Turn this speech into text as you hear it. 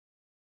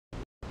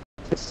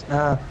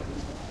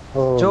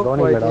Joke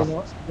கவனிக்கலடா. போயிட்டேன்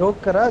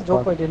ஜோக்கரா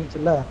joke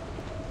போயிட்டேன்னுச்சுல்ல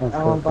okay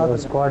அவன் okay. ஒரு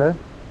பார்த்துருக்கேன். ஸ்குவாடு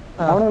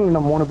அவனும்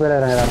இன்னும் 3 பேர்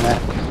இறங்குறாங்க.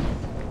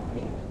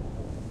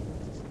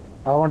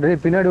 அவன்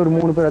பின்னாடி ஒரு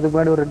 3 பேர், அதுக்கு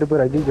முன்னாடி ஒரு 2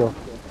 பேர். அஜிஜோ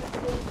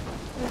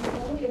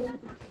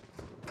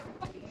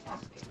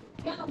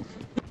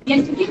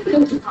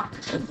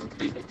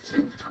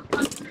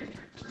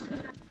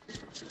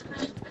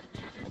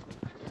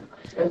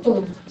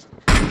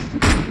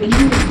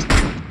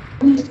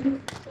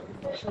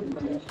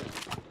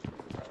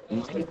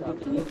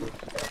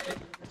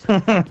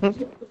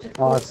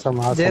ஆசம்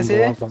ஆசம் ஜேசி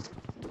ஆசம்.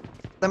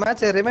 இந்த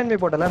மேட்ச் ரிமைண்ட் மீ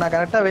போட்டல, நான்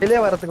கரெக்டா வெளியே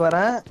வரதுக்கு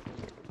வரேன்.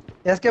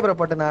 எஸ்கே ப்ரோ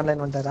போட்டு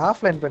ஆன்லைன் வந்துட்டாரு,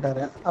 ஆஃப்லைன்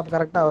போயிட்டாரு. அப்ப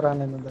கரெக்டா அவர்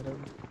ஆன்லைன் வந்தாரு.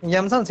 இங்க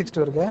எம்சான்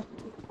 62 இருக்கு.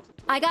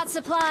 I got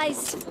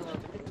supplies.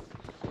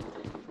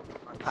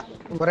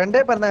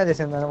 ரெண்டே பேர் தான்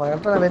ஜேசி இருந்தாங்க.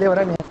 கரெக்டா நான் வெளியே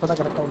வரேன், நீ அப்பதான்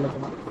கரெக்டா உள்ள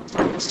போனா.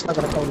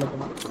 கரெக்டா உள்ள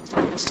போனா.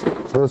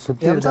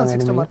 சுத்தி எம்சான் இருக்காங்க 62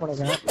 எனிமி. மார்க்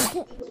பண்ணிருக்கேன்.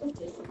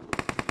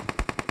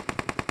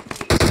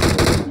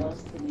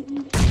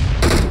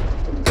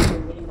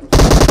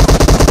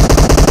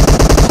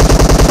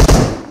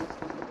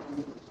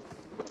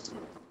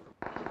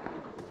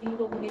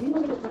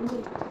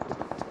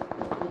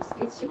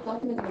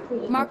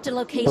 Marked a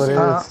location.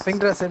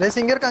 Pink dress race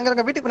இங்க இருக்க, அங்க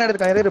இருக்க, வீட்டுக்கு பின்னாடி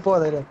இருக்கான். இரு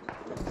போகாத இரு.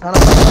 ஆனா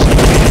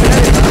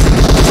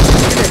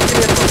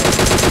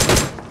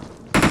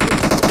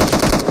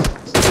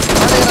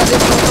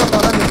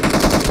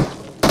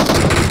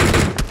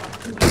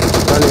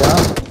காலியா?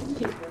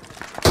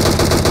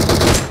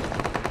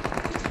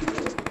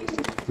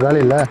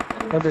 காலி இல்ல.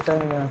 எப்படி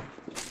டைமிங்க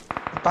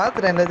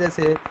பாத்துட்டேன். இல்ல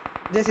ஜேசி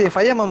ஜேசி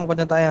 5mm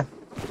கொஞ்சம் தாயா,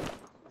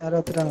 யாரோ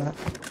வச்சுட்டாங்க.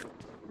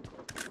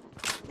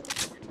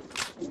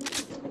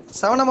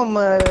 7mm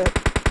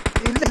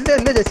இல்ல இல்ல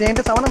இல்ல ஜேசி,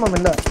 என்கிட்ட 7mm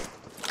இல்ல.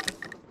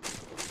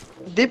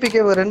 டிபிக்கு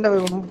ரெண்டு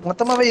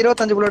மொத்தமாவே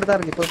 25 புல்லட் தான்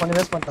இருக்கு. இப்போ கொஞ்சம்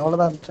வேஸ்ட் பண்ணிட்டேன்,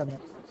 அவ்வளவுதான் இருந்துச்சாங்க.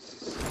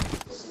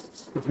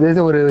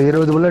 ஒரு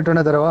 20 புல்லட்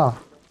வேணா தரவா?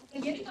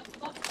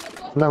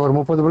 இல்ல ஒரு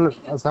 30 புல்லட்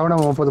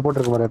 7 30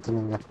 போட்டுருக்க மாதிரி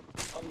எடுத்துங்க.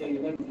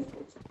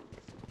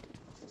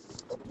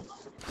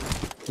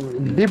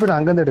 டீப்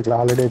அங்கிருந்து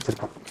எடுக்கலாம், ஆல்ரெடி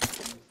வச்சிருக்கோம்.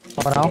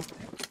 அப்புறம்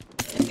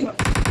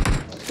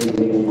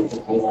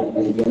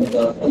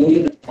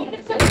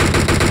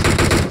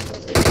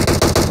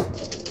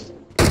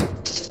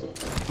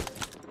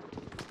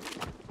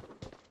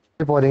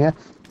போறீங்க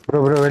ப்ரோ?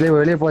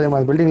 வெளியே போறீங்க.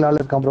 பில்டிங்ல ஆள்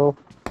இருக்கான் ப்ரோ.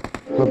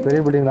 பெரிய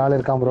பில்டிங்ல ஆள்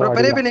இருக்கான் ப்ரோ.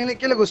 பெரிய பில்டிங்ல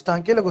கீழே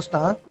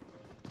குஸ்டான்.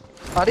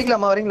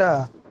 அடிக்கலாமா? வரீங்களா?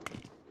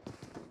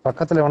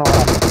 பக்கத்துல வேணா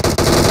வரா.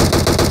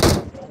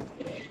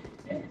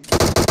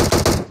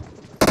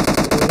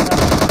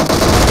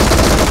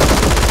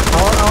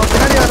 அவன்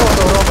பின்னாடி யாரும்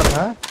வருவான் பாருங்க.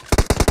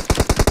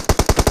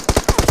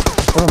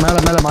 மேல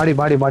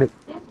மாடி.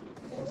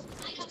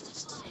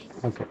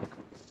 ஓகே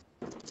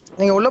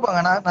நீங்க உள்ள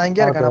போங்க, நான்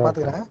இங்கே இருக்கேன், நான்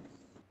பாத்துக்கிறேன்.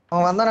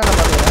 அவன் வந்தானே நான்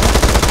பாத்துக்கிறேன்.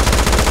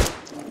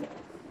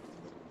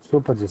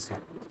 சூப்பர் ஜெசி.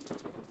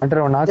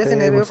 அண்டர் ஒன் நாக் ஜேசி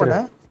ரிவ்யூ பண்ண.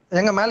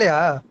 எங்க மேலயா?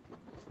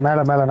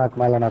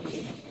 மேல நாக்.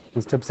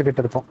 ஸ்டெப்ஸ்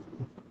கிட்ட இருப்போம்.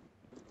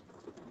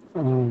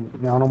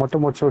 அவனை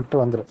மட்டும் முடிச்சு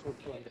விட்டு வந்துரு.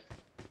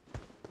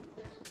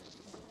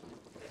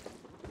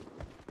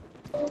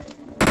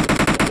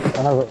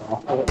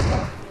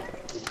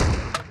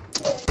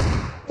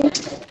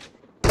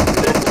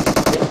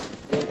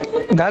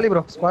 காலி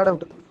ப்ரோ, ஸ்குவாட்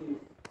அவுட்.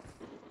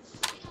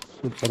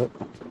 சூப்பர்.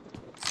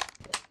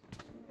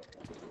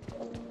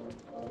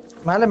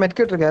 மேல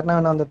மெட்கிட் இருக்கு, யாருன்னா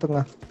வேணா வந்து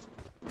எடுத்துங்க.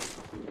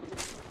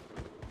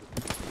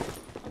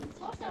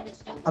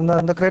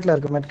 அந்த கிரேட்ல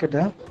இருக்கு மெட்கிட்.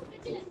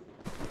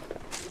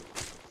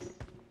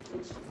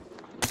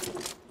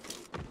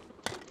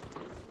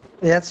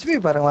 எஸ்பி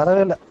பாருங்க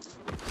வரவே இல்ல.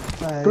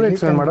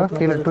 2x வேணுமாடா?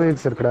 கீழ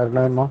 2x இருக்குடா.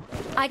 வேணுமா?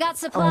 I got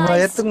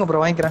supplies. எடுத்துங்க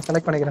ப்ரோ, வாங்கிக்கிறேன்,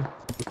 செலக்ட் பண்ணிக்கிறேன்.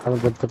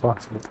 அது எடுத்துப்பா.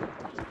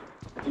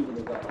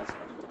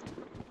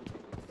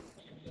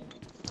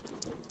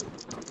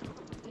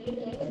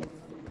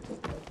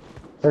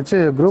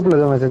 குரூப்ல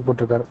ஏதோ மெசேஜ்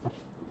போட்டிருக்காரு.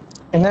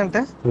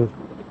 என்னன்ட்டு?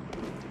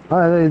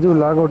 இது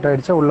லாக் அவுட்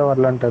ஆயிடுச்சா, உள்ள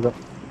வரலான்ட்டு ஏதோ.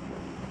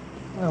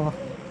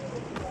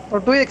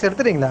 2x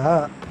எடுத்துறீங்களா?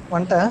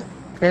 வந்துட்டேன்.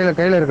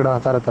 கையில இருக்குடா.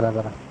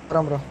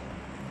 தரேன் ப்ரோ.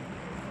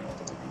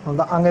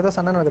 அங்க ஏதோ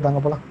சண்டை நடக்குது,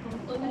 அங்க போலாம்.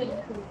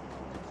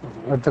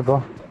 எடுத்துக்கோ.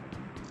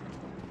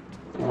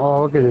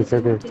 ஓகே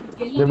சரி.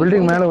 இந்த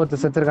பில்டிங் மேல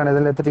ஒருத்தர் செத்துருக்கானே,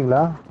 இதெல்லாம்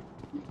எடுத்துட்டீங்களா?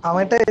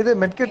 அவன்கிட்ட இது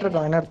மெட்கிட்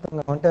இருக்கான், என்ன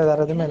எடுத்துங்க. அவன்கிட்ட வேற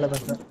எதுவுமே இல்லை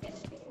பேச.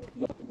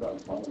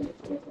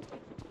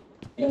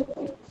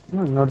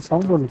 என்னோட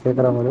சவுண்ட் ஒன்று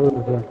கேட்குற மாதிரி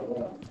இருக்கு.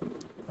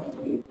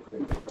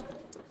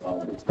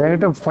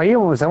 என்கிட்ட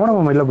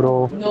 7mm இல்லை ப்ரோ.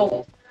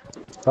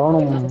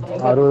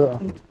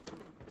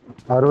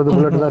 60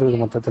 புல்லட் தான்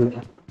இருக்குது மொத்தத்தில்.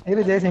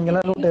 இது ஜெய்சி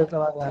இங்கெல்லாம் லூட்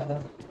எடுத்து வாங்க.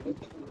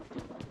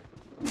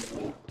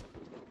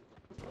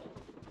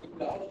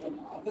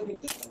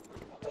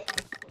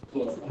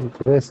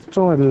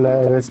 ரெஸ்ட்டும் இல்லை.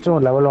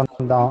 ரெஸ்ட்டும் லெவல்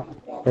 1 தான்.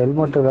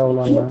 Helmet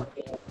level 1.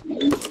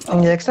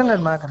 இங்க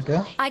எக்ஸ்டெண்டட் மேக் இருக்கு.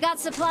 I got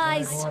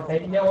supplies.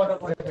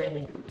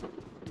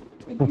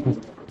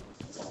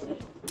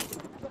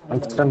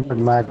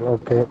 Extended make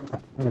okay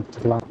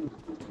எடுத்துக்கலாம்.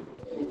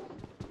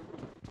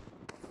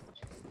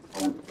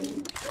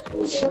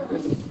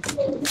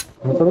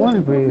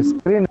 இப்போ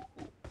ஸ்கிரீன்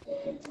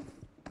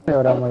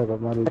வராம இருக்க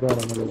மாதிரி இது வர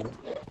மாதிரி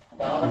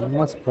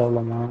எம்எஸ்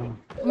ப்ராப்ளமா?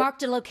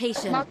 Marked a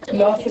location.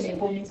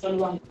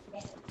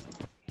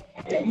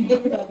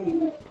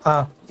 Ah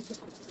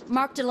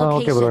Marked a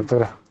okay bro location.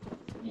 எடுத்துக்கிறேன்.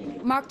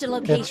 Marked a HVR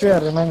location.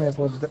 Remind me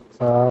போகுது.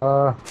 ஆ,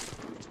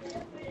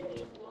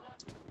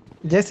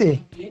 ஜேசி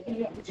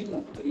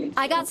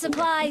I got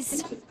supplies.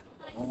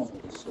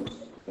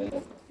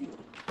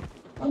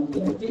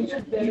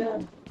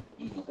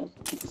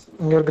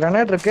 இங்க ஒரு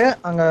கிரனேட் இருக்கு,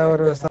 அங்க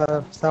ஒரு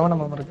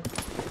 7mm இருக்கு.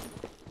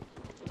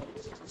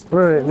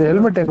 ப்ரோ இது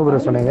ஹெல்மெட் எங்க ப்ரோ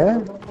சொன்னீங்க?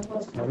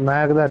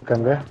 மேக் தான்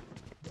இருக்காங்க.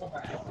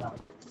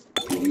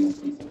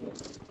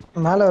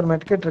 மேல ஒரு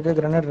மெட்கிட் இருக்கு,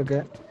 கிரனேட் இருக்கு.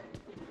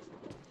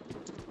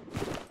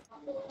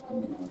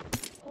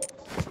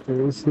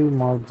 AC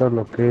mark the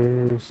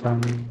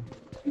location.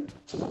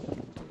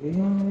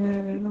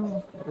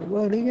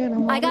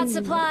 I got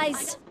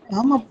supplies.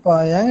 ஆமாப்பா,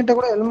 என்கிட்ட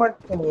கூட ஹெல்மெட்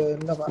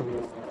இல்லப்பா.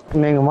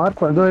 நீங்க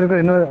மார்க் அது இருக்கு,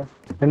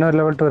 இன்னொரு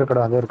லெவல் 2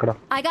 இருக்கடா, அது இருக்கடா.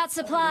 I got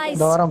supplies.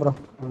 இந்த வாரம் ப்ரோ.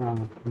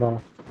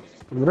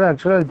 ப்ரோ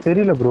ஆக்சுவலா அது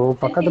தெரியல ப்ரோ,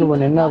 பக்கத்துல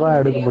போய் நின்னாதான்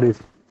எடுக்க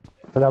முடியுது.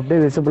 அது அப்படியே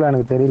விசிபிளா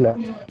எனக்கு தெரியல.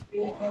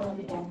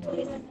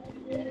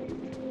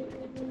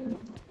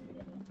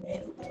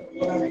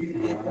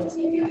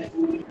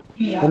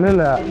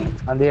 இல்ல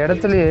அந்த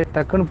இடத்துலயே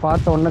டக்குன்னு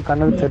பார்த்த உடனே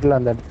கண்ணுக்கு தெரியல.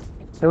 அந்த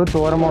செவுத்து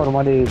ஓரமா ஒரு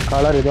மாதிரி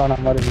கலர் இதுவான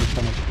மாதிரி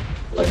இருந்துச்சு.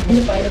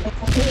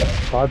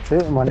 பார்த்து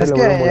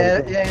மண்டையில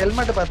என்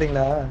ஹெல்மெட்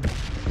பாத்தீங்களா?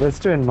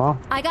 பெஸ்ட் வேணுமா?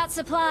 I got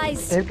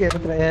supplies. இருக்கு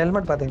இருக்கு, என்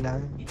ஹெல்மெட் பாத்தீங்களா?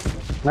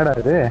 என்னடா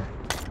இது?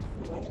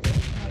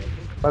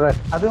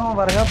 அதுவும்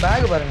பாருங்க,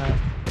 பேக் பாருங்க,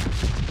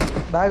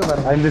 பேக்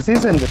பாருங்க. இந்த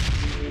சீசன்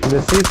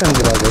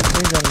கிடையாது.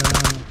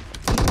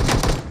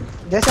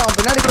 ஜேசி அவன்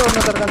பின்னாடி கூட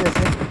ஒருத்தர் இருக்கான்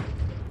ஜேசி.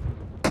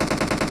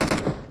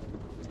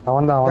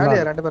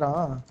 அவன்தான் ரெண்டு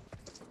பேரும்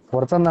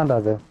ஒருத்தன் தான்டா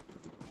அது.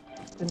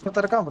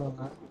 இன்னொருத்தர் இருக்கான் ப்ரோ.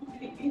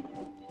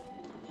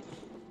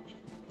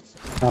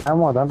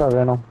 ஆமா தான்டா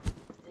வேணும்.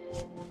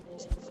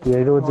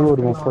 70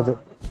 ஒரு 30.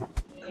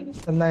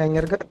 என்ன இங்க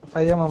இருக்கு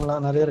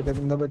 5mmலாம் நிறைய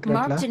இருக்கு இந்த பக்கெட்ல.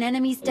 Marked an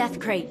enemy's death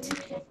crate.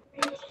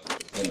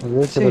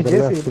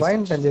 JC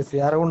point ஜேசி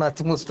யாரோ ஒன்னு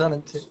அச்சு முஸ்டா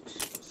நிச்சு.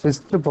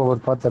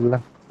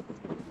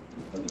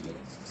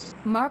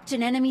 Marked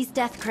an enemy's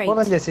death crate.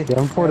 போலாம் ஜேசி.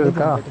 M4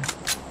 இருக்கா?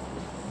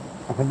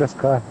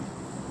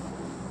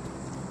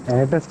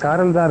 என்கிட்ட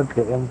ஸ்காரல் தான்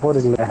இருக்கு, M4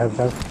 இல்ல.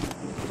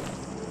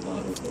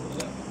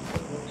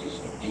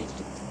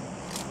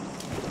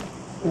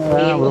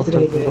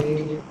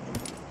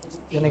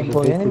 எனக்கு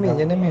இப்போ enemy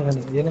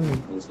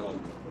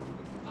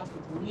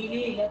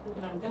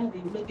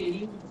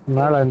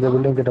மேல இந்த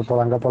பில்டிங் கிட்ட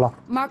போலாம், அங்க போலாம்.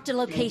 Marked a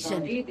location.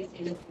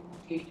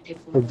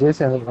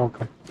 JC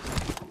okay.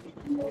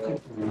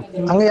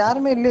 அங்க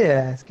யாருமே இல்லையே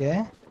எஸ்கே.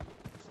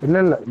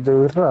 இல்ல இது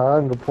விட்றா,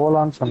 இங்க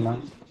போலாம்னு சொன்னேன்.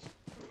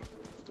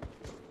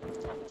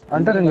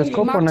 அண்டர் இங்க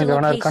ஸ்கோப் பண்ணுங்க,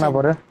 வேணா இருக்கானா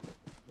பாரு.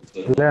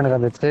 இல்ல எனக்கு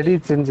அந்த செடி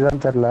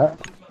தெரிஞ்சுதான் தெரியல.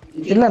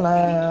 இல்ல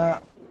நான்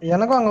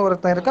எனக்கும் அங்க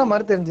ஒருத்தன் இருக்கா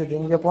மாதிரி தெரிஞ்சது.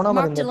 இங்க போனா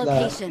மாதிரி Marked a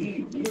இருந்துச்சு. location.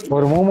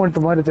 ஒரு மூவ்மெண்ட்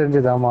மாதிரி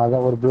தெரிஞ்சது. ஆமா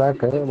அதான் ஒரு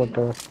பிளாக். பட்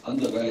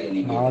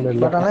ஆள்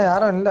இல்ல. பட் ஆனா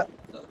யாரும் இல்ல.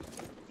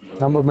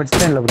 நம்ம மிட்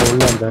ஸ்டைன்ல ப்ரோ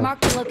உள்ள அந்த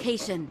Marked a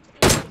location.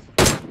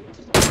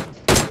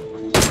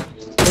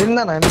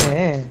 இருந்தானா என்ன?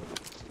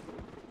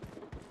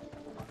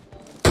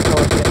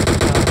 Okay.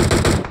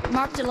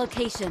 Marked a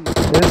location.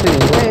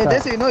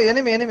 Desi no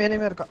enemy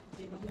இருக்கா.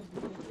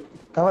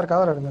 கவர்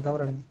எடுங்க,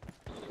 கவர் எடுங்க.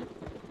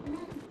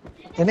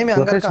 enemy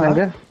அங்க இருக்கா.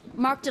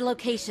 Marked a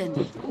location.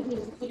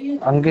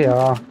 அங்கயா?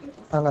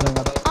 அங்க.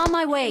 On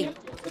my way.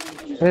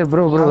 ஏய்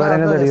ப்ரோ வேற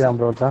எங்க அடிக்கிறான்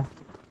ப்ரோ?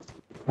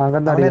 அங்க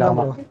தான் அடிக்கிறான்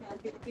ப்ரோ.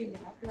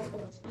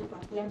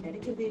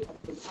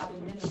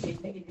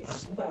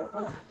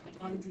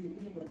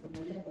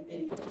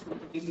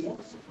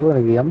 ப்ரோ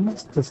எனக்கு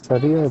எம்எஸ்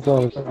சரியா இப்போ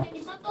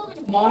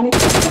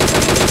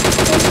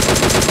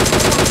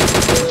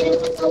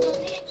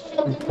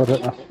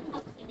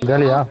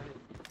காலியா?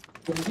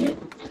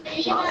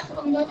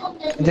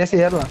 ஜேசி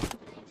ஏறலாம்.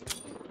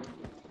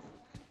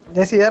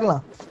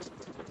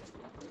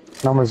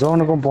 நம்ம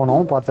ஜோனுக்கும்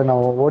போனோம். பார்த்து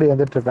நான் ஓடி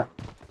வந்துட்டு இருக்கேன்.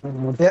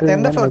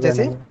 எந்த ஃப்ளோர்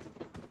ஜேசி?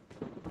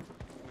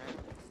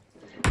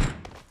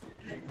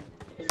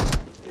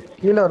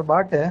 கீழ ஒரு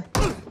பாட்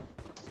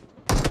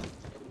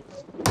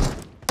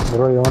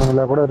ப்ரோ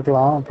இவனுங்கள கூட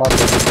இருக்கலாம்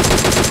பாத்து.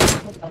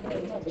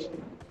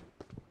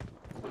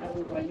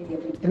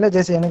 இல்ல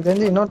ஜேசி எனக்கு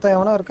தெரிஞ்சு இன்னொருத்தன்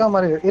எவனோ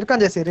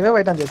இருக்கான் ஜேசி. ரிவைவ்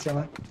ஆயிட்டான் ஜேசி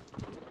அவன்.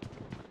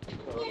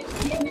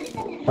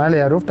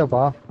 மேலயா ரூஃப்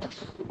டாப்பா?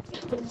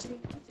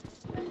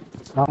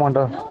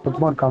 ஆமாண்டா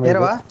ஃபுட்மார்க் காமி.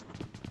 ஏறவா?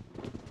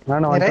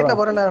 நான் ரைட்ல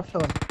போறேன், லெஃப்ட்ல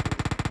வா.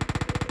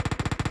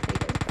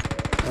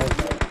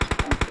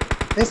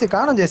 ஜேசி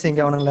காணோம் ஜேசி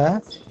இங்க அவனுங்கள.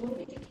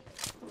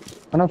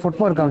 ஆனா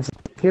ஃபுட்மார்க் காமி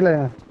கீழ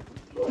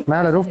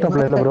மேல ரூஃப்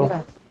டாப்ல இல்ல ப்ரோ.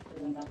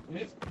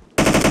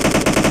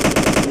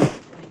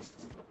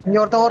 இங்க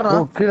ஒருத்தன் ஓடுறான். ஓ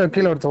கீழ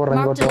ஒருத்தன் ஓடுறான்.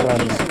 இங்க ஒருத்தன்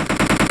ஓடுறான்.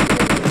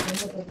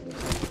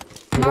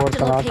 இங்க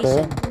ஒருத்தன் நாக்கு.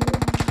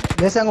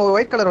 ஜேசி அங்க ஒரு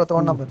ஒயிட் கலர் ஒருத்தன்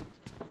ஓடுறான் பாரு.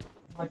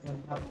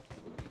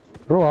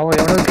 ப்ரோ அவன்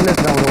எவனோ கீழ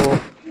இருக்கான் ப்ரோ.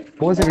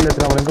 போஸ் கீழ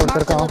இருக்கான். அங்க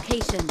ஒருத்தன் இருக்கான்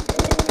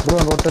ப்ரோ.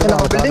 அங்க ஒருத்தன்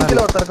நம்ம பில்டிங் கீழ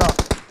ஒருத்தன் இருக்கான்.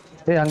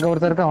 ஏய் அங்க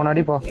ஒருத்தன் இருக்கான், அவன்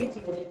அடிப்பா.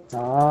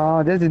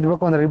 ஜேசி இந்த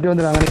பக்கம் வந்து இப்படி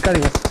வந்து அங்க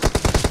நிக்காதீங்க.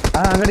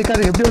 அங்க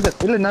நிக்காது எப்படி வந்து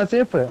இல்ல நான்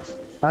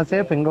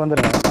சேஃப் இங்க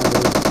வந்துடுறேன்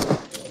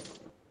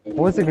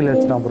அங்க ஓசிக்கில்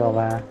வச்சுட்டான் ப்ரோ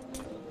அவன்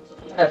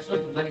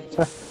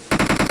ச்சே,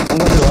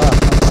 அங்க வந்துருவா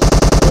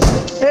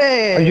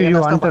ஏய் ஐயோ என்ன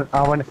ஸ்டாப். அண்டர்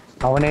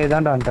அவனே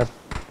தான்டா அண்டர்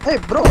ஏய்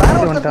ப்ரோ வேற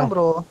சுத்தி ஒருத்தன் வந்துட்டான் இருக்கான்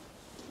ப்ரோ.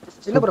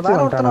 இல்ல ப்ரோ சுத்தி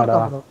வேற ஒருத்தன் வந்துட்டானாடா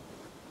இருக்கான் ப்ரோ.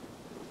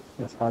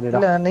 சாரிடா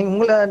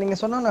இல்ல நீங்க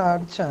சொன்னா நான்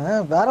அடிச்சேன்.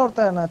 வேற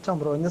ஒருத்தன் என்ன அடிச்சான்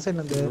ப்ரோ இந்த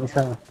சைடுல இருந்து.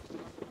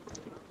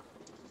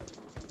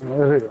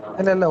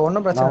 இல்ல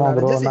ஒண்ணும் பிரச்சனை ஆமா இல்ல.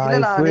 ப்ரோ ஜெசி நான்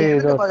இல்ல நீ இப்பவே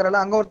எடுக்க ஏதோ பாக்குறல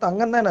அங்க ஒருத்தன்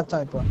அங்க இருந்தா என்ன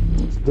அடிச்சான் இப்போ.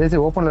 ஜேசி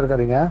ஓப்பன்ல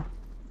இருக்காதீங்க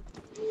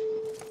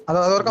அது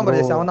ஒருக்கான் ப்ரோ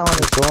ப்ரோ ஜெசி அவன் தான்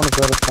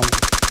ஜோனுக்கு இருக்கான்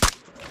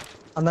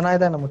அந்த நாய்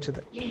தான் என்ன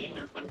முடிச்சது.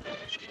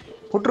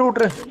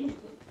 விட்டுரு.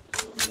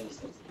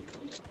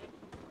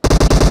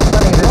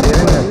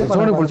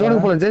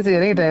 ஜோனுக்கு போல ஜேசி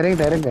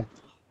இறங்க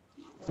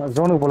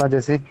ஜோனுக்கு போலாம்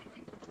ஜேசி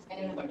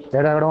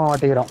இடமா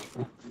மாட்டிக்கிறோம்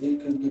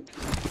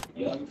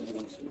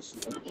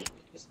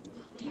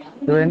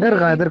இவன் எங்க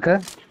இருக்கான் எதிர்க்க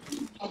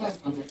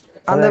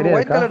அந்த ஐடியா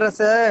ஒயிட் இருக்கா கலர்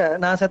Dress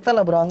நான்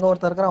செத்தல ப்ரோ. அங்க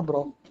ஒருத்தர் இருக்கான்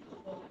ப்ரோ.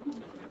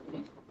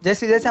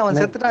 ஜெசி அவன்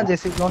செத்துட்டான்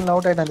ஜெசி. ஜோன்ல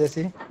அவுட் ஆயிட்டான்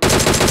ஜெசி.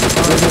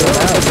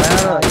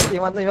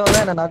 இவன்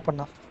தான் என்ன நாக்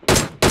பண்ணான்.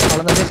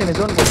 அவ்வளவுதான் ஜெசி நீ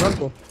ஜோன்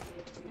போ.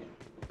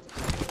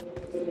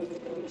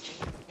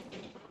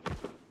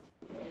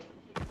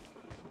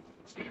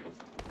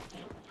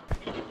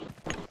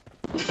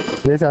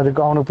 ஜேசி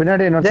அதுக்கு அவனுக்கு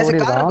பின்னாடி என்ன ஜெசி ஓடி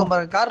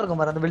கார்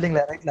இருக்கும் பாரு அந்த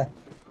பில்டிங்ல ரைட்ல.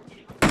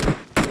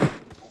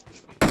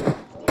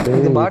 இது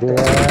இருக்கான் பாட்.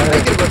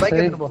 பைக்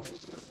எடுத்துட்டு போ.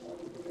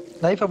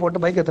 நைஃபை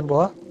போட்டு பைக் எடுத்துட்டு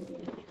போ.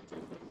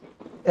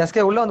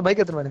 எஸ்கே உள்ள வந்து பைக்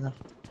எடுத்துட்டு வாங்க.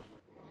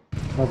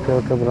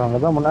 ஓகே ப்ரோ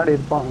அங்கதான் முன்னாடி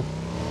இருப்பான்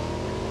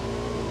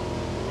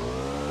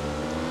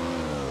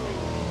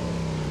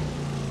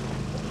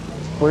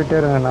போயிட்டே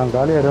இருங்க நான்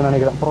காலியா இருன்னு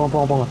நினைக்கிறேன்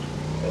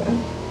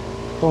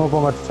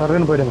போங்க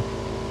சர்ன்னு போயிடுங்க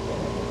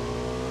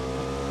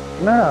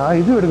என்னடா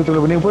இது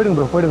எடுக்க நீங்க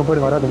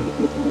போயிடுங்க வராதுங்க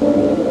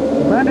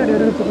பேண்டேட்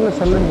எடுக்கிறதுக்குள்ள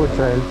சல்லுன்னு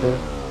போச்சா ஹெல்த்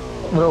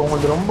ப்ரோ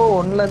உங்களுக்கு ரொம்ப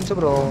ஒன்ல இருந்துச்சு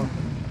ப்ரோ.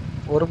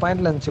 ஒரு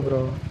பாயிண்ட்ல இருந்துச்சு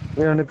ப்ரோ.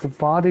 எனக்கு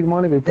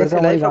பாதிக்குமான இப்ப ஜெசி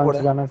இருக்க மாதிரி லைஃபை போடு.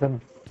 காமிச்சுதானே சார்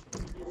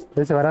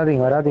ஜெசி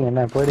வராதீங்க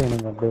என்ன போயிடுங்க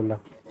நீங்க அப்படி இல்ல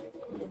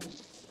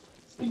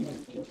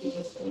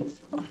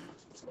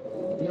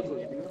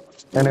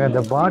எனக்கு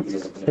அந்த பாட்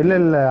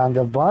இல்ல அந்த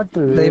பாட்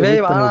இந்த இவை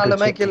வீக் பண்ணி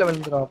வானாலுமே விட்டுச்சு கீழே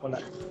விழுந்துருவா போல.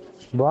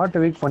 பாட்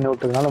வீக் பண்ணி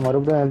விட்டதுனால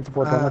மறுபடியும் ஹெல்த்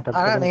போட்டோம்னா ஆனா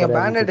டக்கு நீங்க கிடையாது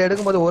பேண்டேட்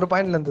எடுக்கும்போது ஒரு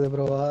பாயிண்ட்ல இருந்தது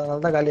ப்ரோ.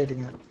 அதனால தான் காலி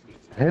ஆயிட்டீங்க.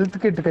 ஹெல்த்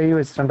கிட் கை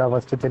வச்சிட்டேன்டா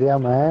ஃபர்ஸ்ட்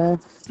தெரியாம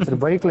சரி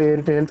பைக்ல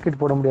ஏறிட்டு ஹெல்த்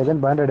கிட் போட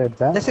முடியாதுன்னு பேண்டேட்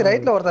எடுத்தேன் ஜெசி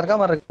ரைட்ல ஒருத்தர் இருக்கா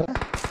மாதிரி இருக்கு.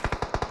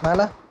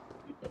 மேல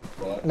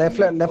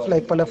லெஃப்ட்ல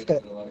இப்போ லெஃப்ட்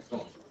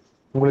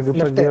உங்களுக்கு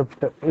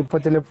இப்ப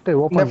லெஃப்ட்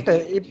ஓபன்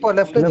இப்போ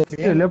லெஃப்ட்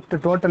ஜெசி. லெஃப்ட்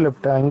டோட்டல்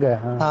லெஃப்ட் அங்க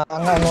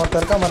அங்க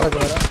ஒருத்தர் இருக்கா மாதிரி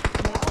இருக்கு வேற.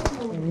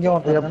 இங்க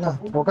ஒருத்தர் இருக்கானே.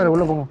 உட்காரு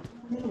உள்ள போங்க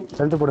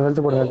ஹெல்த்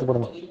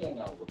போடுங்க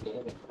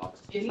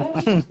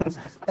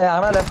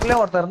ஆனா லெஃப்ட்லயே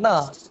ஒருத்தர் இருந்தா.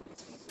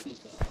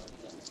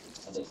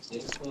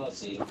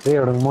 டேய்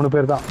அவனுங்க 3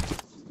 பேர் தான்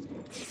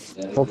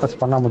ஃபோக்கஸ்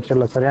பண்ணா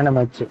முடிச்சிடல சரியான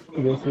மேட்ச்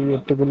ஜேசி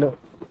 8 கிலோ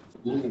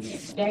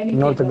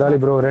இன்னொருத்த காலி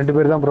ப்ரோ 2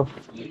 பேர் தான் ப்ரோ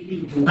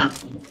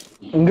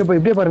இங்க போய்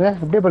இப்படியே பாருங்க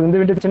இந்த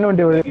வண்டி சின்ன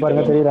வண்டி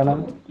பாருங்க தெரியறானா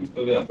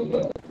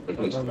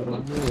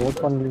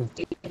ஓபன்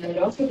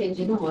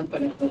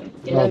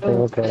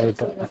ஓகே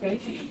ரைட்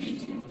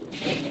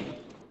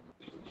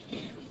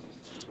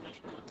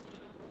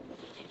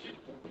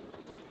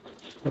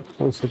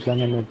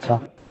ஓசிக்கலாமே மேட்சா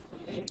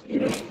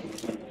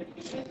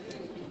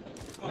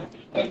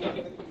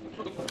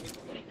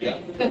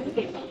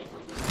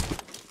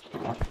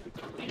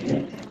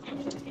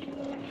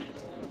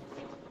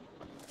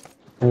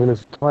உங்களுக்கு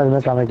சுத்தமா எதுவுமே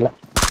காமிக்கல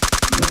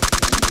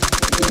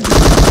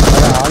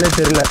ஆளே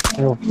தெரியல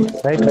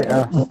ரைட்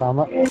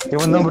ஆமா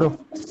இவன் தான் ப்ரோ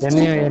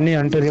என்னையும்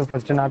அன்டரியும்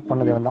ஃபர்ஸ்ட் நாக்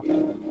பண்ணது இவன் தான்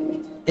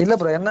இல்ல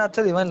ப்ரோ என்ன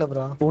ஆச்சது இவன் இல்ல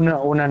ப்ரோ.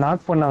 உன்னை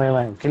நாக்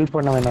பண்ணவன் கில்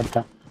பண்ணவன்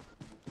ஒருத்தன்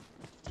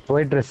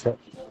ஒயிட் ட்ரெஸ்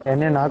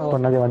என்னையும் நாக்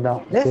பண்ணது இவன் தான்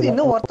ஜெசி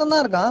இன்னும் ஒருத்தன்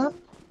தான் இருக்கான்.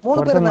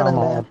 3 பேர் ஆமா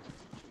இருந்தானுங்களே.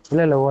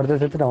 இல்ல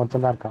ஒருத்தர் செத்துட்டான்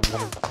ஒருத்தன் தான் இருக்கான்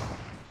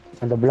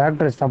அந்த பிளாக்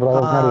ட்ரெஸ் தான் ப்ரோ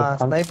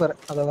ஸ்னைப்பர்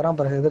அத வரான்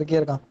பாரு எதிர்க்கே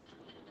இருக்கான்.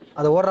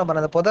 அது ஓடுறான் பாரு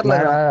அந்த புதர்ல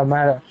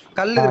மேல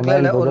கல்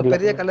இருக்குல்ல ஒரு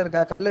பெரிய கல்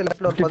இருக்கா. கல்லு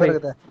லெஃப்ட்ல ஒரு புதர்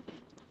இருக்குது.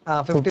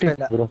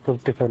 55ல ப்ரோ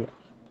 55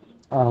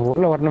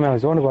 உள்ள வரணுமே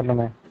ஜோனுக்கு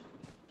வரணுமே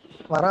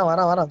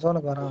வரான்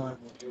ஜோனுக்கு வரான்.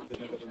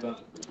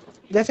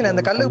 ஜெசி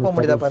அந்த கல்லுக்கு போக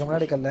முடியுதா பாரு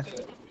முன்னாடி கல்லு.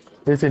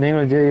 ஜெசி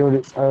நீங்க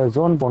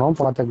ஜோன் போனோம்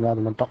பாத்துங்க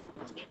அது மட்டும்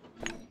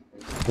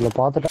இதுல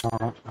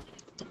பாத்துட்டான்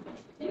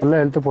உள்ள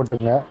எழுத்து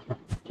போட்டுங்க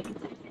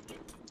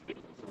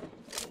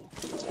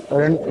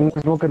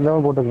ரெண்டு ஸ்மோக்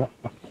இருந்தாலும் போட்டுங்க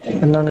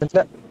இன்னொன்னு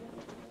இல்ல.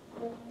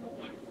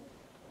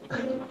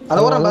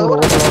 அது ஓடுறான்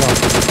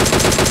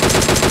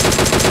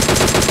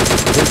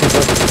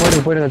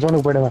போயிடுங்க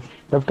ஜோனுக்கு போயிடுங்க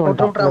லெஃப்ட்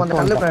அந்த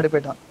கல்லு பின்னாடி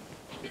போயிட்டான்.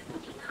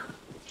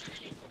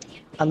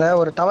 அந்த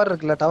ஒரு டவர்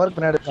இருக்குல்ல டவர்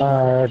பின்னாடி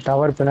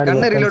டவர் பின்னாடி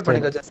கண்ணை ரீலோட்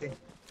பண்ணிக்கோ ஜெசி.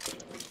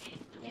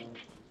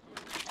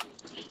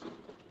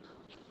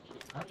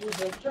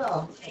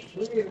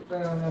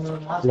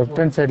 லெஃப்ட்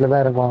ஹேண்ட் சைடுல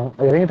தான் இருக்கும்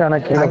இறங்கிட்டானா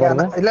கீழே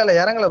பாருங்க இல்ல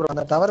இறங்கல ப்ரோ.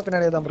 அந்த டவர்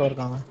பின்னாடியே தான் ப்ரோ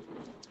இருக்காங்க.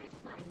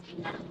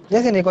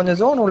 ஜெசி நீ கொஞ்சம்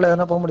ஜோன் உள்ள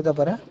எதனா போக முடியுதா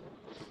பாரு.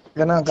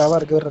 ஏன்னா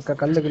கவர் இருக்க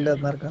கல்லு கில்ல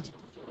எதனா இருக்கா.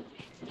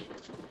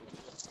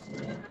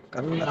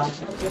 கல்ல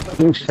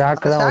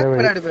ஷாக் அந்த தான் ஒரே ஷாக் வழி.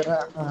 பின்னாடி போயிடுறா.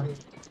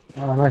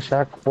 ஆனா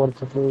ஷாக்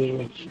போறதுக்கு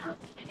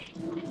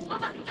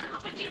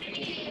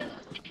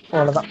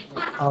அவ்வளவுதான்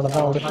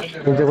அவ்வளவுதான் விடு.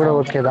 இது கூட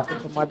ஓகே தான்.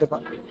 இப்ப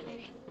மாட்டிப்பான்.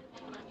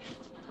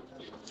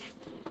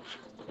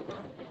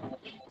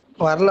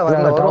 வரல இல்ல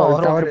அந்த வருவான் டவர்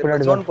வருவான். இப்ப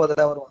பின்னாடி தான் ஜோன்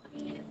போதுல வருவான்.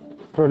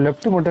 ப்ரோ.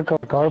 லெஃப்ட் மட்டும்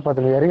கவர்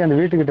பார்த்துங்க. இறங்கி அந்த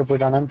வீட்டுக்கிட்ட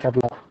போயிட்டானான்னு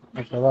தெரியல.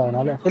 ஓகேவா?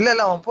 அதனால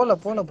இல்ல அவன் போல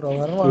ப்ரோ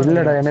வருவான் இல்லடா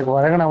நினைக்கிறேன். எனக்கு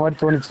வரகன மாதிரி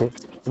தோணுச்சு.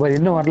 இப்போ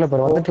இன்னும் வரல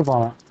பாரு. வந்துட்டு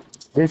போவான்.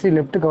 ஜேசி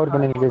லெஃப்ட் கவர்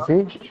பண்ணீங்க ஜேசி.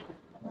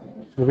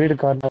 இந்த வீடு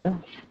கார்னர்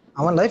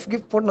அவன் லைஃப்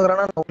கிஃப்ட்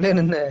போட்டுக்கிறானா உள்ளே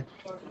நின்னு.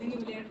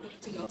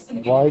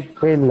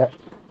 வாய்ப்பே இல்லை.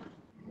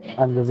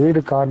 அந்த வீடு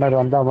கார்னர்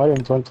வந்தா மாதிரி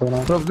எனக்கு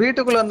தோணுச்சுனா. ப்ரோ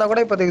வீட்டுக்குள்ள இருந்தா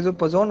கூட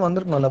இப்ப ஜோன்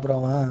வந்திருக்கணும்ல ப்ரோ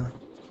அவன்.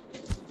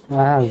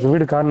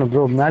 வீடு கார்னர்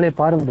ப்ரோ. மேலே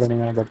பாருங்க ப்ரோ.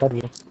 நீங்க பெட்டர்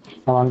ப்ரோ.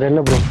 அவன் அங்க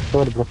இல்ல ப்ரோ.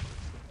 Store bro.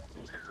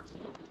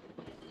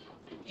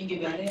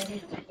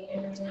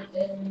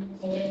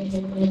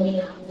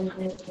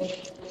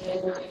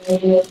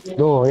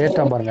 ப்ரோ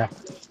ஏற்றான் பாருங்க.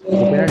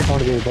 பின்னாடி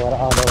சவுண்ட் கேட்குது. வர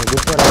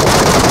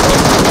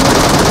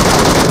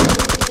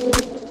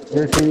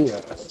ஜேசி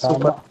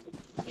சூப்பர்.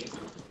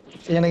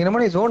 எனக்கு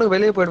என்னமோ நீ ஜோனுக்கு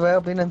வெளியே போயிடுவேன்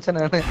அப்படின்னு நினைச்சேன்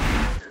நானு.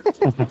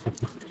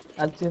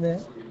 அச்சுன்னு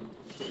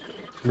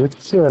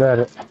குச்சி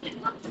வராரு.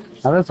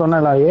 அதான்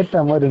சொன்னல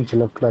ஏற்ற மாதிரி இருந்துச்சு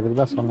லெஃப்ட்ல.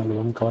 அதுதான் சொன்னேன்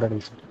ரொம்ப கவர்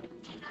அடிச்சு.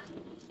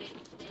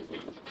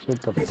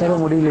 தப்பிச்சால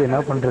முடியல என்ன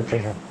பண்றது.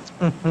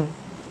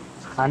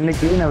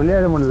 அன்னைக்கு நான்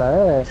விளையாட முடியல.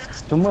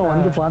 சும்மா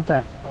வந்து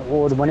பார்த்தேன்.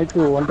 1 மணிக்கு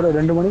 1:30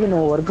 2 மணிக்கு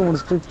நான் ஒர்க்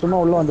முடிச்சுட்டு சும்மா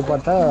உள்ள வந்து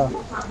பார்த்தா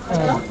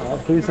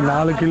பீஸ்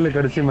 4 கிலோ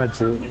கடைசி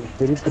மேட்ச்.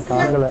 திருப்பி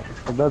தாங்கல.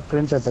 அதான்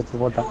ஸ்கிரீன்ஷாட்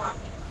எடுத்து போட்டேன்.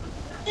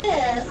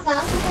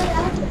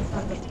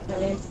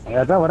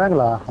 அதான்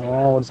வராங்களா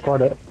ஒரு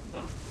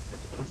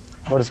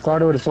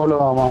ஸ்குவாடு ஒரு சோலோ.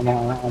 ஆமா ஆமா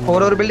ஆமா.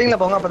 ஒரு பில்டிங்ல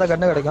போங்க அப்பதான்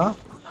கண்ணு கிடைக்கும்.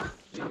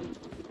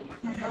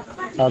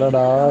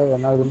 அடடா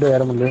என்ன குண்டு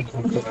ஏற முடியல.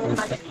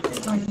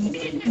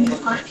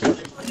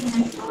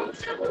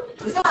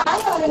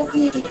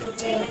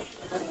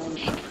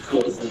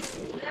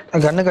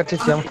 கண்ணு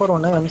கடிச்சிச்சு. M4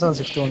 1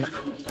 M761.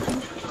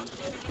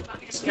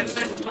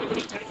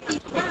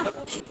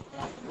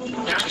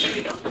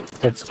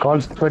 It's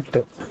called split.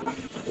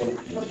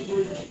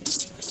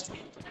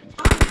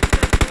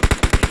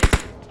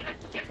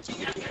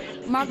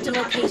 Marked a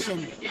location.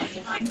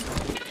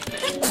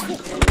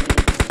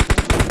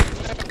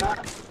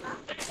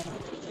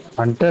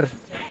 Hunter.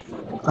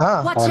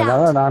 Watch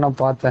அவனதான் out! நானும்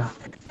பார்த்தேன்.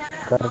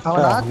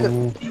 அவன் நாக்கு.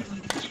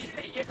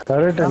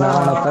 கரெக்ட்.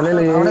 நான் தலையில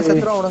அவனே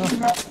செத்துறான் விடுங்க.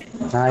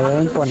 நான்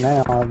ஏன் பண்ணேன்.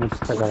 அவன்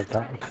முடிச்சிட்ட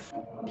கரெக்டா.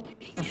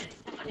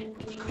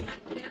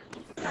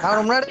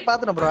 அவன் முன்னாடி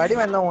பாத்துட்டேன் ப்ரோ. அடி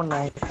வேண்டாம் ஒண்ணு.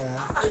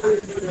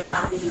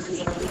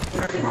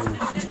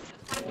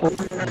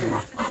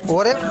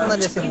 ஒரே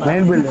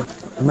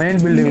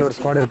மெயின் பில்டிங்ல ஒரு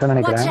ஸ்குவாட் இருக்குன்னு Watch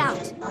நினைக்கிறேன்.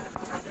 out!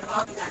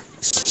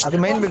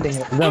 அது மெயின்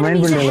பில்டிங். இதான்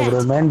மெயின் பில்டிங்ல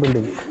ப்ரோ. Main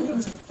building.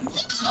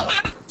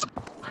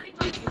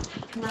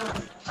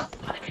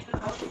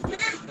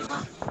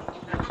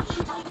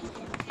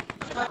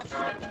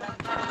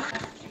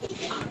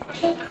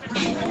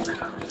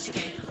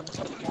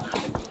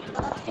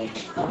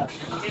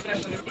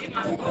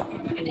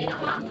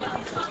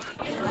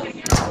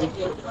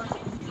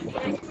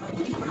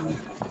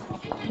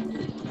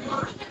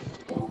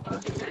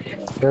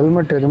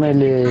 ஹெல்மெட் எதுவுமே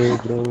இல்லையே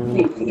ப்ரோ.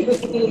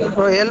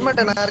 ப்ரோ ஹெல்மெட்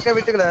நான் இருக்க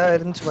வீட்டுக்குள்ள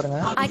இருந்துச்சு பாருங்க.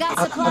 I got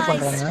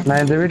supplies.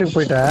 நான் இந்த வீட்டுக்கு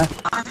போயிட்டேன்.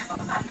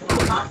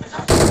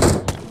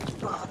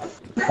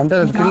 அந்த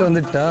கில்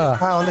வந்துட்டா.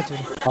 வந்துச்சு.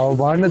 அவன்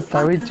பாட்டு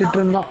தவிச்சிட்டு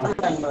இருந்தான்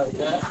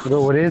ப்ரோ.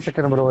 ஒரே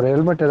செகண்ட் ப்ரோ. ஒரு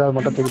ஹெல்மெட் ஏதாவது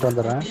மட்டும் தூக்கிட்டு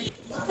வந்துடுறேன்.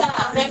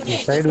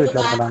 சைடு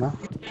வீட்டில் இருக்கானா.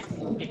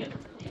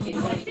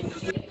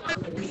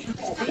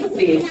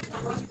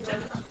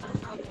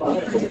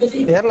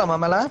 ஏறலாமா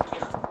மேல?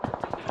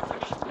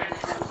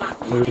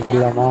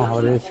 இல்லாமா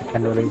ஒரே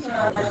செகண்ட் ஒரே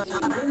செகண்ட்.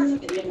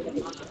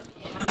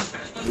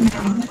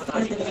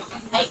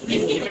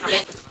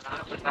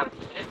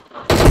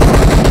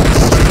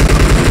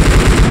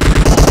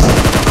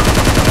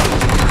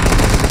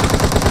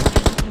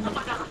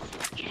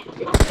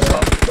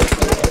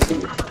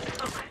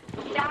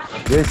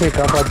 ஜேசி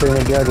காப்பாற்று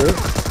எங்கேயாவது.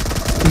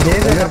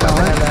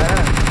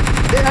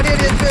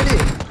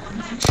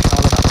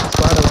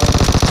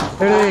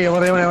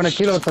 எவனை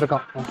கீழே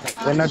வச்சிருக்கான்.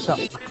 என்ன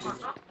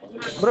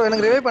ப்ரோ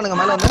எனக்கு ரிவைவ் பண்ணுங்க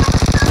மேல வந்து.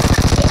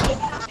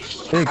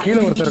 கீழே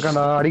ஒருத்தர்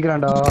இருக்கான்டா.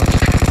 அடிக்கிறான்டா.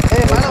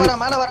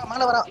 மேல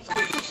வரா.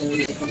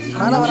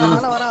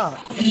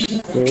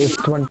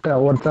 வேஸ்ட் பண்ணிட்டு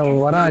ஒருத்தன்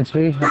வரான்.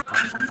 ஆச்சு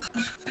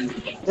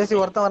ஜேசி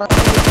ஒருத்தன் வரான்.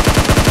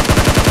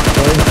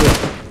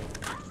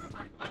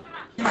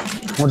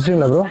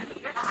 முடிச்சிங்களா ப்ரோ?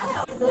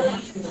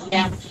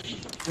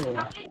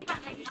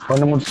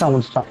 ஒன்னு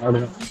முடிச்சிட்டான்.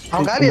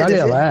 அவன்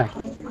காலியாவன்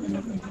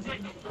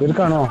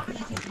இருக்கானோ.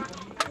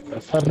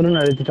 சர்ன்னு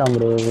அழிச்சிட்டான்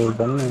ப்ரோ.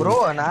 ப்ரோ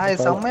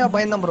நான் செம்மையா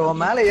பயந்தேன் ப்ரோ.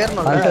 மேல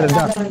ஏறணும்ல.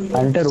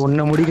 ஹண்டர்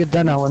ஒன்னு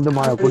முடிக்கத்தான் நான் வந்து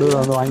குடுவை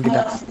வந்து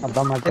வாங்கிட்டேன்.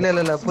 அதான்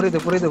இல்ல புரியுது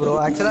ப்ரோ.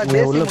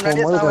 ஆக்சுவலா உள்ள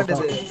போகும்போது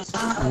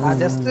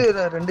ஜஸ்ட்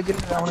 2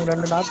 கில் அவனுக்கு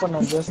 2 நாக்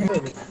பண்ணான். ஜஸ்ட்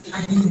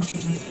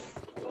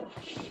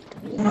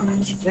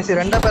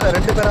 2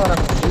 பேரா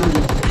வராங்க.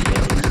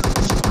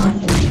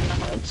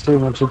 சரி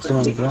முடிச்சிட்டு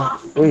நினைக்கிறேன்.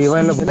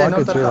 இவன் இல்ல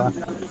பாட்டு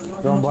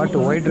இவன் பாட்டு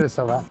ஒயிட் ட்ரெஸ்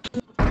அவன்.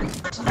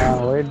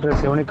 White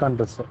dress unicorn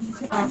dress.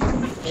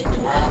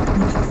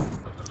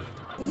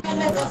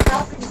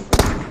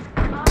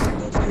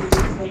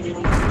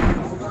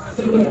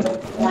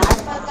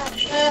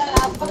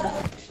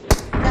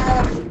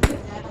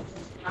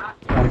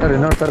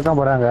 இன்னொருத்தர் இருக்கான்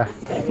போறாங்க.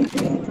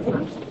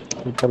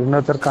 இப்ப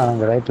இன்னொருத்தர்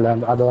இருக்காங்க ரைட்ல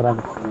அது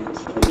வராங்க.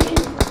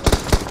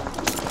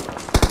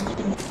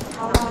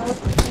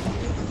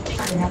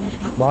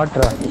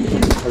 பாட்ரா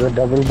அது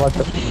டபுள்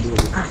பாட்.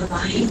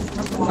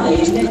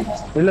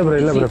 இல்ல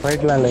ப்ரோ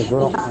ஃபைட்லாம் இல்ல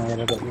தூரம்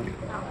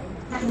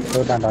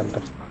போயிட்டான்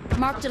டாக்டர்.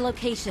 Marked a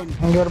location.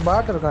 இங்க ஒரு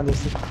பாட் இருக்கான்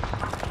ஜெசி.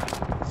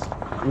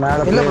 மேல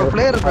இல்ல ப்ரோ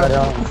பிளேயர்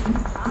இருக்கான்.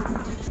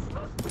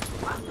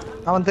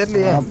 அவன்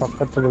தெரியலையே.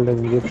 பக்கத்துல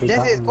இங்க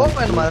ஜெசி ஸ்கோப்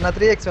வேணுமா? நான்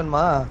 3x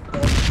வேணுமா?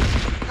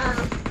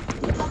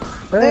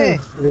 ஏய்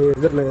இது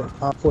எதிர்ல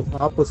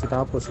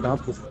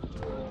ஆப்போசிட்.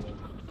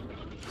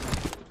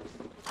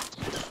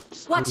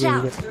 Watch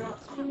out.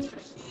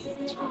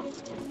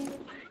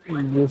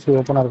 ஜேசி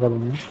ஓபனா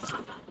இருக்காதுங்க.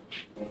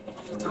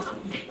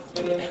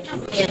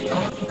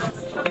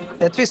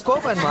 ஹெச்பி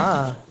ஸ்கோப் வேணுமா?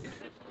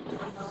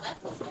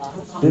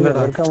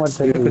 இல்லடா இருக்க மாதிரி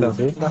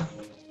தெரியுது.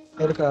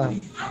 இருக்கா?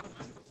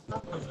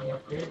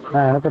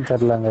 எனக்கும்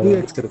தெரியலங்க.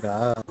 2x இருக்கா?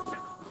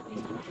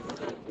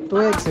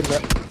 2x இல்ல.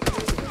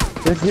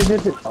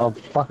 ஜேசி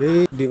அப்பா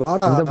ஏய்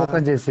டிவாடா இந்த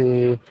பக்கம் ஜேசி.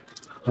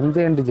 இந்த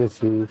எண்ட்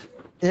ஜேசி.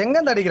 எங்க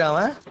இருந்து அடிக்கிறான்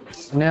அவன்?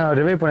 நான்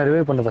ரிவைவ்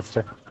பண்ணு ஃபர்ஸ்ட்.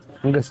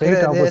 இங்க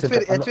ஸ்ட்ரைட் ஆப்போசிட்.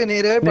 ஹெச்பி நீ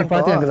ரிவைவ் நீ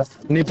பாத்தி பண்ணு.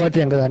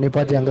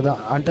 அங்க தான்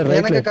அண்டர்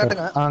ரைட்ல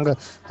காட்டுங்க. அங்க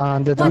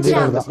அந்த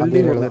பில்டிங் தான்.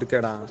 பில்டிங் ஒன்னு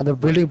இருக்கேடா. அந்த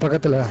பில்டிங்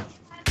பக்கத்துல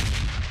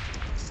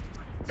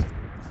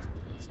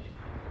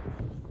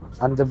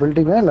அந்த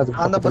பில்டிங் இல்ல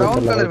அந்த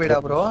பிரவுன் கலர் வீடா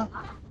ப்ரோ?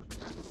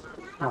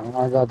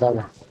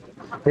 அதான்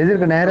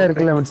எதிர்க்க நேரா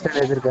இருக்குல்ல மிட்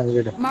சைடு எதிர்க்க அந்த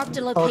வீடு. Marked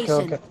a okay location.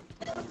 Okay.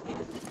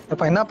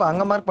 அப்ப என்னப்பா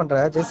அங்க மார்க் பண்ற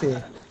ஜெசி?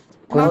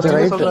 கொஞ்சம்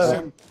ரைட்.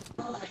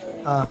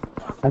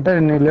 அண்டர்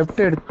நீ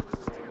லெஃப்ட் எடுத்து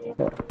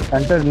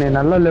அண்டர் நீ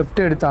நல்லா லெஃப்ட்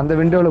எடுத்து அந்த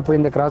விண்டோல போய்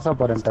இந்த கிராஸா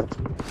பாரு அண்டர்.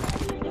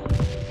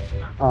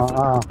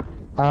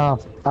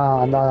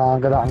 அந்த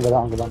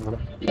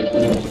அங்கதான்.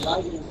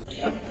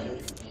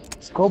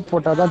 ஸ்கோப்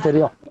போட்டாதான்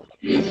தெரியும்.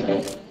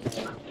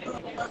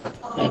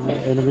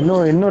 எனக்கு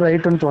இன்னும்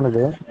ரைட்னு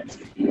தோணுது.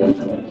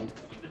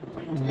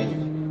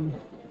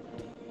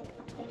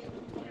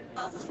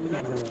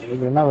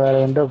 இல்லைன்னா வேற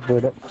விண்டோ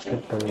போயிடு.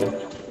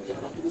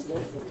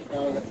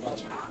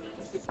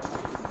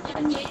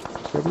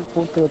 சரி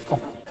போட்டு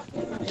வைப்போம்.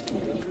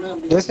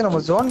 ஜெசி நம்ம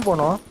ஜோன்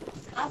போனோம்.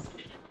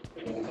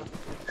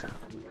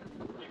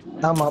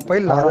 ஆமா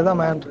போயிடலாம். அதுதான்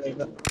மேட்ரு.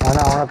 ஆனா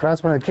அவனை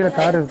கிராஸ் பண்ண கீழே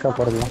கார் இருக்கா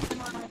பாருங்க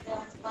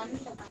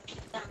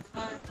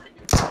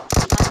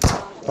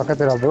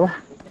பக்கத்துல ப்ரோ.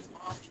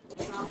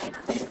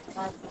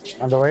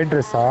 அந்த ஒயிட்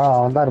ட்ரெஸ்ஸா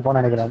அவன் தான்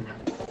இருப்பான்னு நினைக்கிறேன்.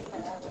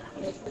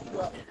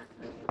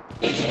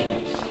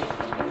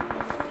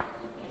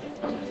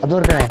 அது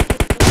இருக்கேன்.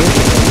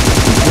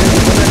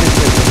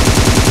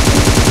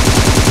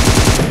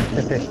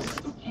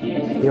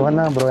 இவன்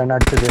தான் ப்ரோ என்ன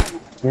அடிச்சது.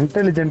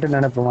 இன்டெலிஜென்ட்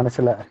நினைப்பு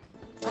மனசுல.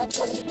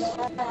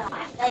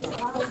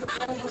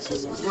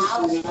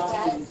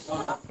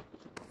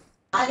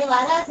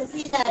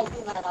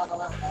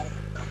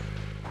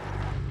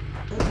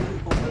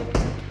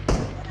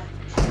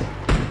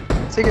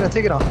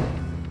 சீக்கிரம்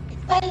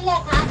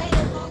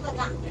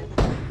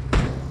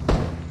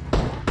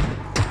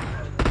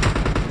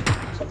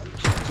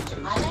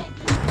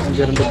இங்க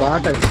இருந்து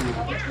பாட் அடிச்சு.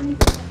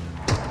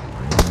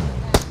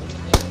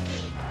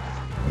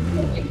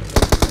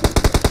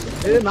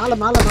 ஏய் மேல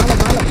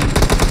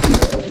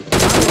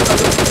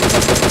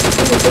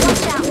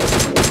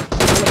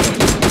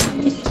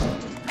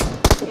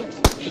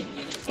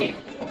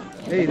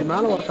ஏய் இது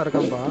மேல ஒருத்தர்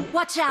இருக்கான்பா.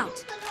 Watch out.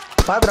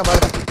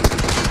 பாத்துறேன்.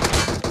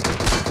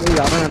 ஏய்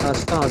அவன்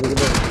நஷ்டம்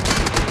அதுக்குள்ள.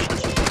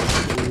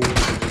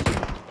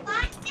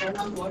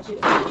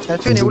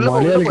 ஹெச்பி நீ உள்ள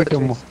மலையாளி போயிடு.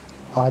 கிட்ட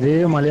அதே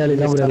மலையாளி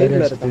தான் ஒரு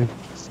சைடுல இருக்கு.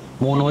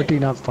 3 வாட்டி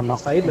நாக்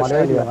பண்ணான். சைடுல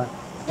மலையாளி அவன்.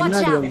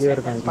 பின்னாடி வந்து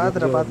இருக்கான்.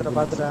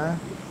 பாத்துறேன்.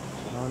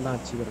 அவன் தான்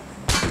அடிச்சுக்கிறான்.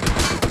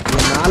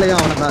 மேலயே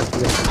அவனை தான்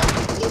அடிச்சுக்கிறான்.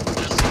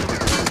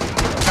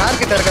 கார்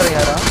கிட்ட இருக்காது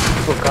யாரா?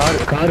 இப்போ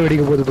கார்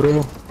வெடிக்க போகுது ப்ரோ.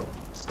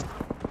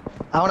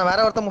 அவனை வேற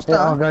ஒருத்தன்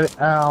முஸ்டா. அவன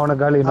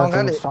காலி. அவன்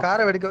காலி.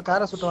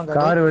 காரை சுட்டுவாங்க.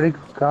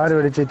 கார்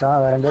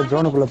வெடிச்சிட்டான். வேற எங்க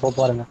ஜோனுக்குள்ள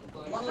பாருங்க.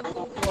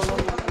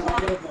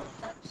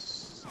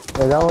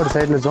 ஏதாவது ஒரு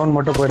சைடுல ஜோன்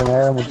மட்டும் போயிடுங்க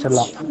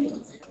முடிச்சிடலாம்.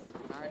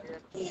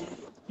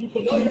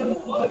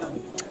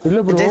 இல்ல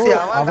ப்ரோ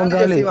அவன்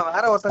காலி.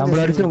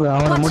 நம்மள அடிச்சுங்க.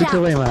 அவனை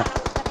முடிச்சவன் இவன்.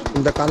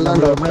 இந்த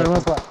கல்லாண்ட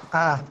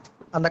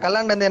அந்த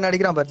கல்லாண்ட இருந்து என்ன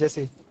அடிக்கிறான் பாரு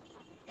ஜெசி.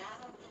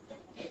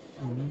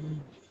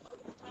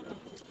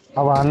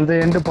 அவன் அந்த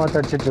எண்டு பார்த்து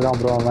அடிச்சிட்டு இருக்கான்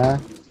ப்ரோ அவன்.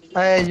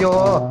 ஐயோ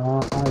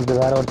இது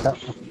வேற ஒருத்தன்.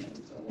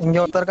 இங்க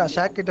ஒருத்தர் இருக்கா.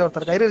 ஷாக் கிட்ட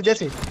ஒருத்தர் இருக்கா. இரு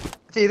ஜெசி.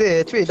 இது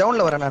ஹெச்பி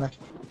டவுன்ல வரேன் நானு.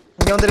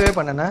 இங்க வந்து ரிவைவ்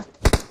பண்ணேனா.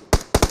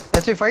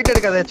 ஹெச்பி ஃபைட்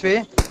எடுக்காத ஹெச்பி.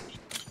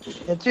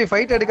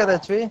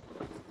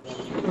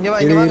 இங்க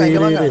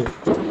வாங்க.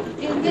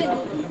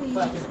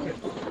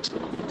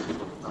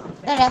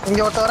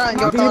 இங்க ஒருத்தர் வரா.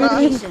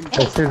 Location.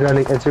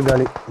 ஹெச்பி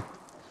காலி.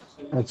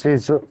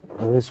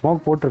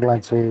 ஸ்மோக்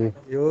போட்டுருக்கலாம் சரி.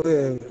 ஐயோ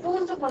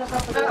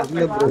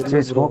இல்ல ப்ரோ இல்ல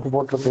சரி ப்ரோ ஸ்மோக்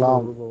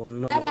போட்டுருக்கலாம்.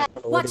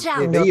 Watch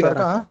out! இங்க வெய் ஒருத்தன் வரா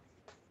இருக்கான்.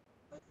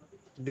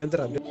 இப்படி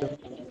வந்துடா அப்படியே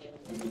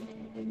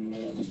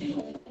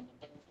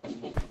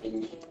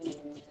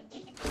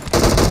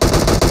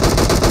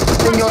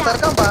இங்க ஒருத்தன்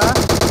இருக்கான்ப்பா.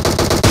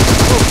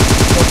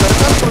 ஒருத்தன்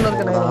இருக்கான்னு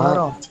சொன்னதுக்கு நான் இவ்வளவு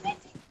நேரம்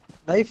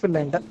லைஃப் இல்ல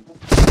என்கிட்ட.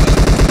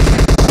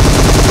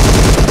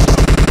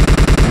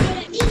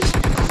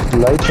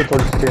 லைஃப்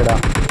தொலைச்சிட்டேடா.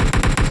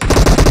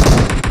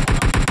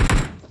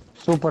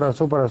 சூப்பரா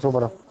சூப்பரா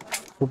சூப்பரா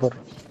சூப்பர்.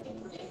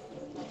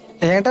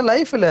 என்கிட்ட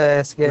லைஃப் இல்ல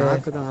எஸ்கே.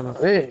 நாக்கு தான்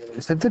ஏய்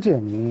செத்துட்டியா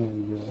நீ?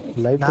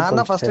 லைஃப் நான்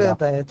தான் ஃபர்ஸ்ட்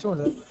தொலைச்சிட்டேடா. ஹெச்ஓ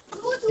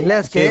இல்ல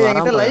எஸ்கே, சரி,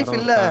 என்கிட்ட வரான் லைஃப் பாரு,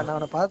 இல்ல. ஒருத்தன். நான்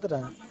அவனை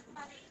பாத்துட்டேன்.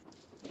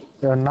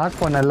 நாக்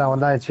பண்ணல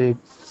வந்தாச்சு.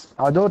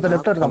 அதோ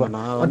லெஃப்ட் இருக்கான் பாரு.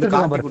 நான் வந்து பத்துட்டு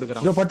இருக்கான் காப்பி பாரு.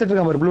 கொடுக்குறான். இதோ பத்துட்டு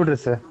இருக்கான் பாரு ப்ளூ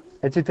Dress.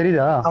 எச்சி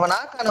தெரியுதா? அவன்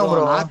நாக்கான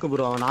ப்ரோ. நாக்கு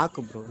ப்ரோ அவன்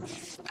நாக்கு ப்ரோ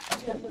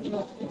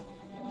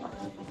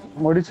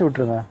முடிச்சு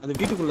விட்டுருங்க. அது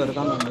வீட்டுக்குள்ள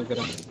இருக்கான்னு நான்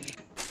நினைக்கிறேன்.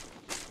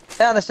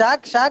 அந்த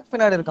ஷாக்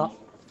பின்னாடி இருக்கான்.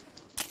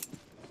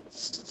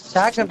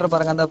 ஷாக் சென்டர்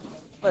பாருங்க. அந்த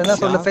என்ன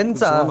சொல்ல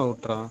ஃபென்ஸா? சோன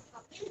விட்டுறான்.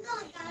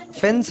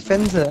 ஃபென்ஸ்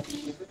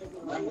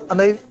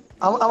அந்த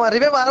அவன்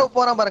ரிவைவ் ஆக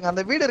போறான் பாருங்க.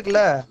 அந்த வீடு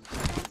இருக்குல்ல,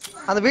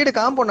 அந்த வீடு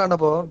காம்பவுண்ட் ஆன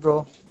ப்ரோ.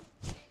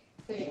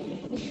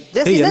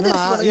 ஜெசி ஏய், என்ன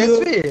என்னடா? ஐயோ,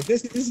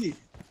 எச்பி ஜெசி.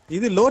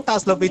 இது லோ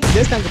டாஸ்ல போய்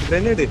ஜெசி அங்க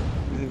கிரனேட்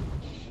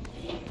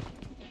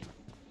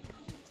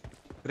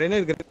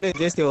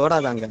ஜெசி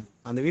ஓடாதாங்க.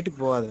 அந்த வீட்டுக்கு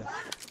போகாத.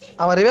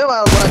 அவன் ரிவைவ்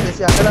ஆக போறான்.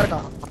 ஜெசி அங்கதான்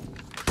இருக்கான்.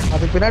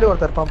 அதுக்கு பின்னாடி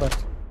ஒருத்தர் இருப்பான் பாரு.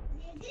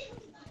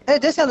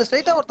 ஏய் ஜெசி அந்த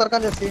ஸ்ட்ரைட்டா ஒருத்தர்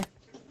இருக்கான். ஜெசி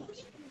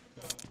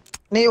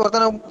நீ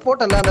ஒருத்தனை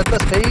போட்டல அந்த இடத்துல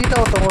ஸ்ட்ரைட்டா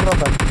ஒருத்தன்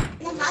ஓடுறான் பாரு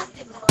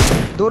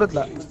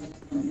தூரத்துல.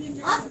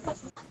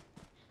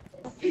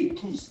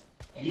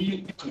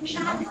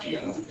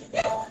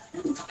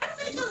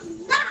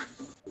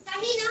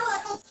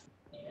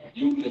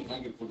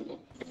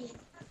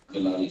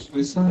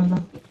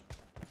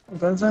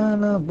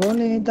 Gazana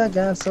bonita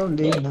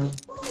gasolina.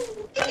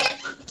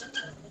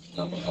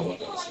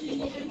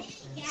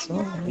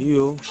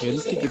 ஐயோ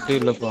ஹெல்த் கிட்டே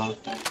இல்லப்பா.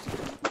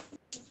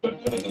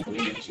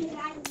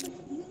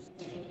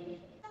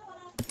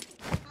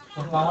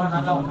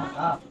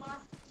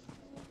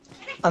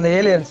 அந்த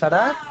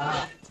ஏலியன்ஸாடா?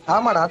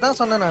 ஆமாடா அதான்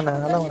சொன்னேன் நானு.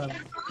 அதான் வரேன்.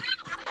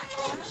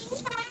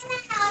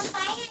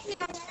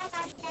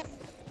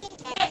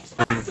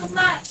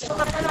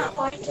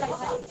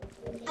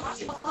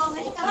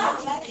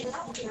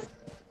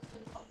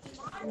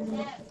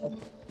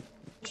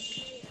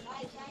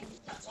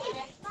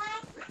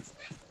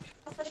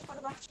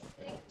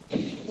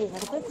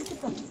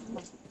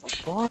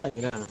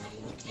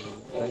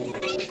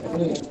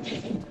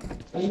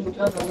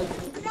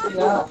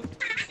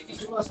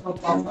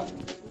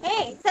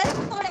 Hey, sir,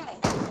 போடுங்க.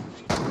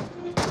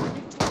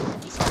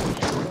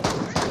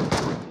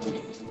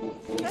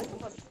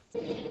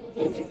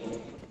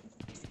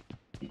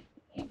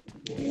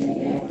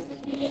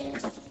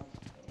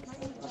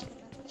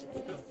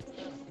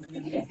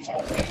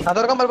 அது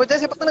இருக்கான் பாரு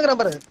ஜெசி. பத்தன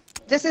இருக்கான் பாரு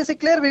ஜெசி.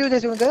 கிளியர் வியூ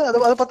ஜெசி உனக்கு.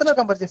 அது பத்தன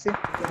இருக்கான் பாரு ஜெசி.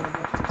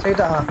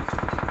 ஸ்ட்ரைட்டா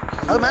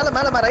அது மேல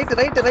ரைட்.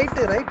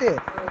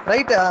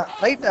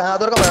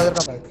 அது இருக்கான்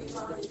பாரு.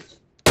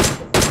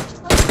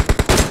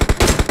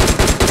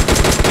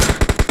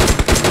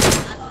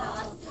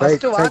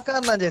 ஃபர்ஸ்ட்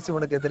வாக்கான் தான் ஜெசி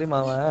உனக்கு தெரியுமா?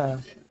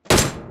 அவன்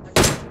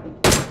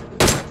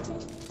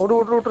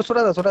விட்டு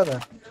சுடாத.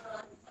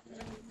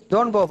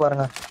 ஜோன் போ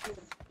பாருங்க.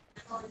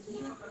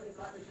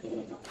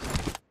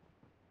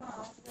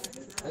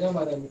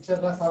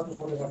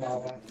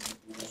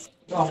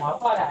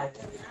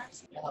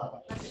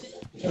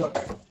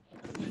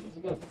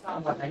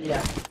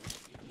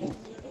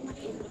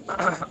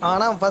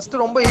 ஆனா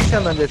ஃபர்ஸ்ட் ரொம்ப ஈஸியா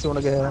இருந்தா ஜெசி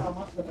உனக்கு.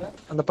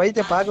 அந்த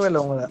பைத்தியம் பார்க்கவே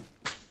இல்லை உங்களை.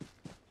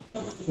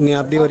 நீ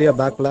அப்படி வரியா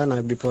பேக்ல?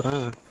 நான் இப்படி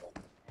போறேன்.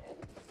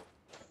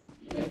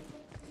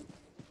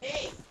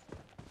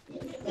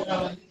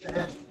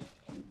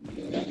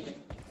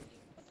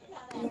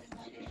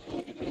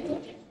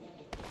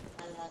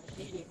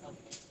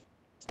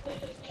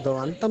 இதோ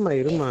வந்துட்டமா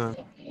இருமா.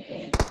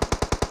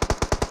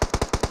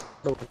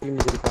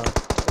 இருக்கா?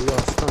 ஐயோ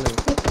அஸ்தானே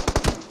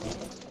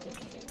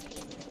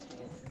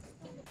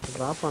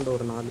டிராப் ஆண்ட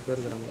ஒரு 4 பேர்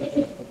இருக்கிறாங்க.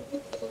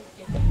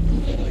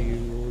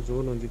 ஐயோ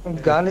ஜோன்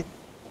வந்து காலி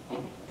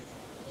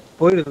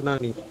போயிடுதுண்ணா.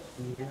 நீ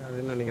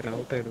அது நினைக்கிறேன்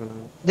அவுட் ஆயிடுவேன்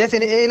நான். ஜெசி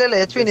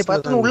இல்ல ஹெச்வி நீ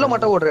பத்து உள்ள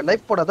மட்டும் ஓடுற.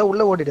 லைஃப் போடாத,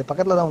 உள்ள ஓடிடு.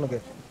 பக்கத்துல தான் உனக்கு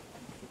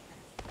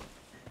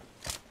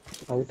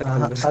அவுட்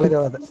ஆயிடுவேன்.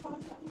 அழுகாத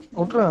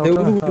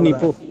விட்டுருவேன். நீ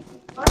போ.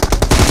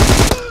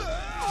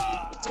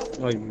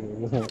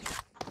 ஐயோ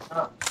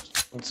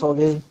It's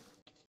okay.